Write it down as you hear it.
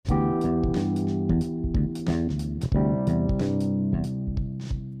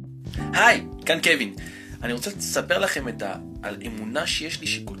היי, כאן קווין. אני רוצה לספר לכם על אמונה שיש לי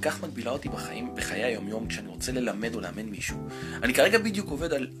שכל כך מגבילה אותי בחיי היום-יום כשאני רוצה ללמד או לאמן מישהו. אני כרגע בדיוק עובד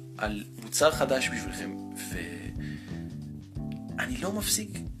על מוצר חדש בשבילכם, ואני לא מפסיק,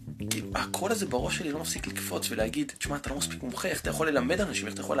 הקול הזה בראש שלי לא מפסיק לקפוץ ולהגיד, תשמע, אתה לא מספיק מומחה, איך אתה יכול ללמד אנשים,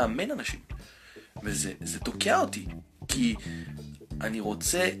 איך אתה יכול לאמן אנשים? וזה תוקע אותי, כי אני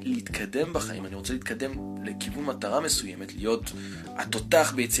רוצה להתקדם בחיים, אני רוצה להתקדם לכיוון מטרה מסוימת, להיות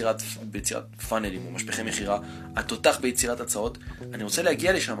התותח ביצירת פאנלים או משפחי מחירה, התותח ביצירת הצעות. אני רוצה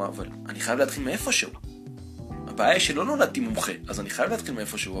להגיע לשם, אבל אני חייב להתחיל מאיפשהו. הבעיה היא שלא נולדתי מומחה, אז אני חייב להתחיל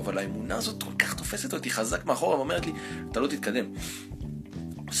מאיפשהו, אבל האמונה הזאת כל כך תופסת אותי חזק מאחורה ואומרת לי, אתה לא תתקדם.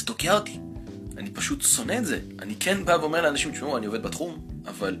 זה תוקע אותי. אני פשוט שונא את זה. אני כן בא ואומר לאנשים, תשמעו, אני עובד בתחום,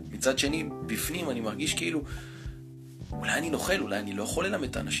 אבל מצד שני, בפנים אני מרגיש כאילו אולי אני נוכל, אולי אני לא יכול ללמד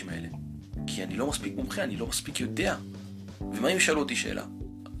את האנשים האלה. כי אני לא מספיק מומחה, אני לא מספיק יודע. ומה אם ישאלו אותי שאלה?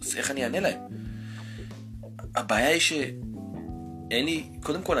 אז איך אני אענה להם? הבעיה היא שאין לי,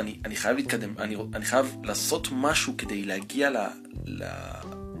 קודם כל אני חייב להתקדם, אני חייב לעשות משהו כדי להגיע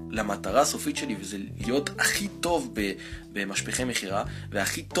למטרה הסופית שלי, וזה להיות הכי טוב במשפחי מחירה,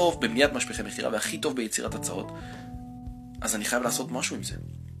 והכי טוב בבניית משפחי מחירה, והכי טוב ביצירת הצעות. אז אני חייב לעשות משהו עם זה.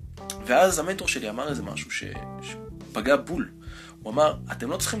 ואז המנטור שלי אמר איזה משהו שפגע בול. הוא אמר, אתם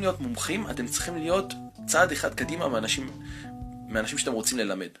לא צריכים להיות מומחים, אתם צריכים להיות צעד אחד קדימה מאנשים שאתם רוצים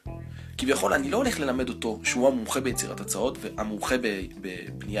ללמד. כביכול, אני לא הולך ללמד אותו שהוא המומחה ביצירת הצעות, והמומחה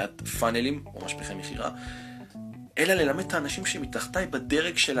בבניית פאנלים או משפחי מחירה, אלא ללמד את האנשים שמתחתיי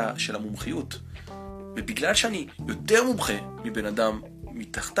בדרג של המומחיות. ובגלל שאני יותר מומחה מבן אדם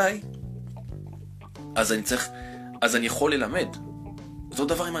מתחתיי, אז אני יכול ללמד. אותו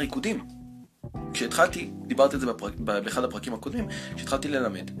דבר עם הריקודים. כשהתחלתי, דיברתי את זה באחד הפרקים הקודמים, כשהתחלתי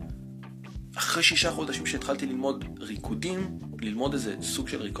ללמד. אחרי 6 חודשים שהתחלתי ללמוד ריקודים, ללמוד איזה סוג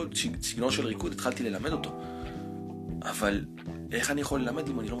של ריקוד, סגנון של ריקוד, התחלתי ללמד אותו. אבל איך אני יכול ללמד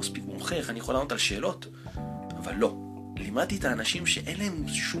אם אני לא מספיק מומחה? איך אני יכול לענות על שאלות? אבל לא. לימדתי את האנשים שאין להם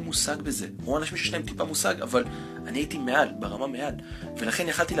שום מושג בזה. או אנשים שיש להם טיפה מושג, אבל אני הייתי ברמה מעל. ולכן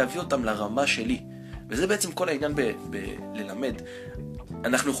יכלתי להביא אותם לרמה שלי. וזה בעצם כל העניין בללמד.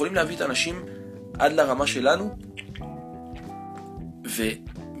 אנחנו יכולים להביא את האנשים עד לרמה שלנו,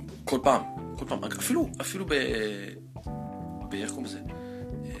 וכל פעם, אפילו איך קוראים לזה?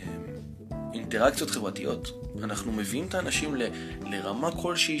 אינטראקציות חברתיות. אנחנו מביאים את האנשים לרמה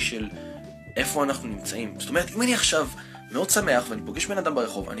כלשהי של איפה אנחנו נמצאים. זאת אומרת, אם אני עכשיו מאוד שמח ואני פוגש בן אדם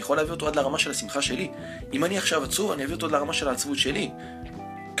ברחוב, אני יכול להביא אותו עד לרמה של השמחה שלי. אם אני עכשיו עצוב, אני אביא אותו עד לרמה של העצבות שלי.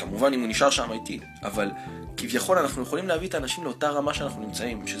 כמובן אם הוא נשאר שם איתי, אבל כביכול אנחנו יכולים להביא את האנשים לאותה רמה שאנחנו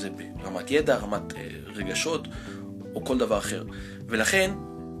נמצאים, שזה ברמת ידע, רמת רגשות, או כל דבר אחר. ולכן,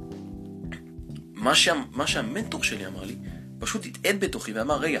 מה שהמנטור שלי אמר לי, פשוט התעד בתוכי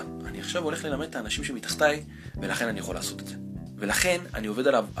ואמר, רגע, אני עכשיו הולך ללמד את האנשים שמתחתיי, ולכן אני יכול לעשות את זה. ולכן אני עובד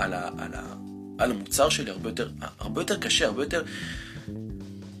עליו, על המוצר שלי הרבה יותר קשה,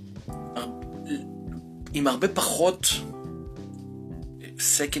 עם הרבה פחות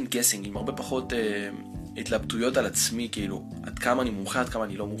second guessing, עם הרבה פחות התלבטויות על עצמי, כאילו, עד כמה אני מומחה, עד כמה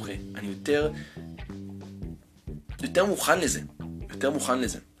אני לא מומחה. אני יותר מוכן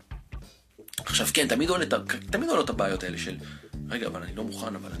לזה. עכשיו, כן, תמיד עולות הבעיות האלה של, רגע, אבל אני לא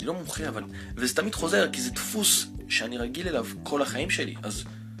מוכן, אבל אני לא מומחה, וזה תמיד חוזר, כי זה דפוס שאני רגיל אליו כל החיים שלי, אז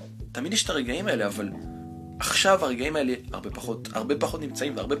תמיד יש את הרגעים האלה, אבל עכשיו הרגעים האלה הרבה פחות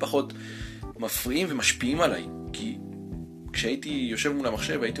נמצאים, והרבה פחות מפריעים ומשפיעים עליי, כי כשהייתי יושב מול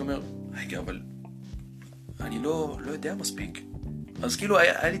המחשב, הייתי אומר, רגע, אבל אני לא יודע מספיק. אז כאילו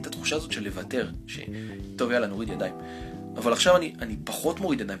היה לי את התחושה הזאת של לוותר, שטוב, יאללה, נוריד ידיים. אבל עכשיו אני פחות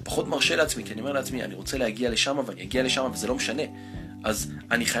מוריד ידיים, פחות מרשה לעצמי, כי אני אומר לעצמי, אני רוצה להגיע לשם, ואני אגיע לשם, וזה לא משנה. אז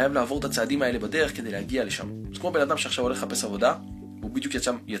אני חייב לעבור את הצעדים האלה בדרך כדי להגיע לשם. אז כמו בן אדם שעכשיו הולך לחפש עבודה, הוא בדיוק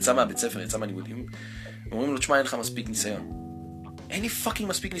יצא מהבית ספר, יצא מהלימודים, אומרים לו, תשמע, אין לך מספיק ניסיון. אין לי פאקינג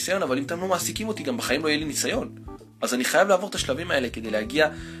מספיק ניסיון, אבל אם אתם לא מעסיקים אותי, גם בחיים לא יהיה לי ניסיון. אז אני חייב לעבור את השלבים האלה כדי להגיע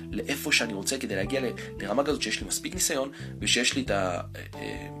לאיפה שאני רוצה, כדי להגיע לרמה כזאת שיש לי מספיק ניסיון, ושיש לי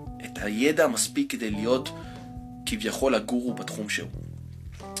את הידע המספיק כדי להיות כביכול הגורו בתחום שהוא.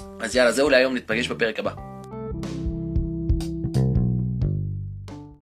 אז יאללה, זהו להיום, נתפגש בפרק הבא.